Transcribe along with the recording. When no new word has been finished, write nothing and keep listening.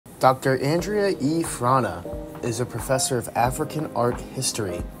Dr. Andrea E. Frana is a professor of African art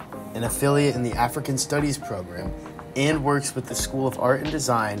history, an affiliate in the African Studies program, and works with the School of Art and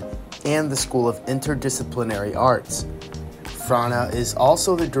Design and the School of Interdisciplinary Arts. Frana is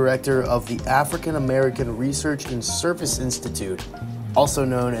also the director of the African American Research and Service Institute, also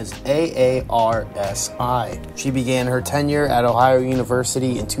known as AARSI. She began her tenure at Ohio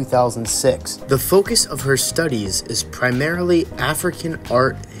University in 2006. The focus of her studies is primarily African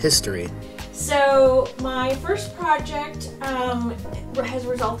art history. So my first project has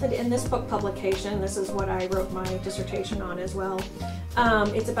resulted in this book publication. This is what I wrote my dissertation on as well.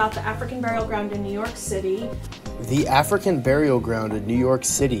 It's about the African burial ground in New York City. The African burial ground in New York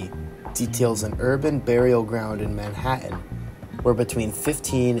City details an urban burial ground in Manhattan where between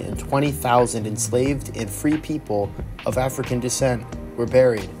 15 and 20,000 enslaved and free people of African descent were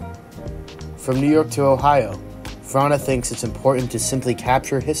buried. From New York to Ohio, Frana thinks it's important to simply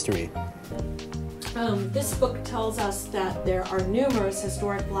capture history. This book tells us that there are numerous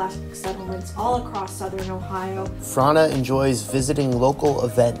historic Black settlements all across southern Ohio. Frana enjoys visiting local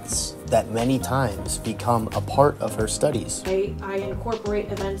events that many times become a part of her studies. I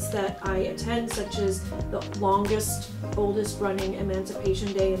incorporate events that I attend, such as the oldest running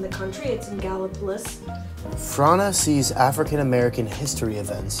Emancipation Day in the country. It's in Gallipolis. Frana sees African American history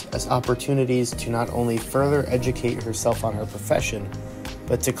events as opportunities to not only further educate herself on her profession,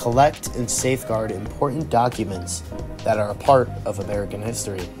 but to collect and safeguard important documents that are a part of American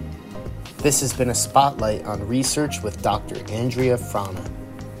history. This has been a spotlight on research with Dr. Andrea Frana.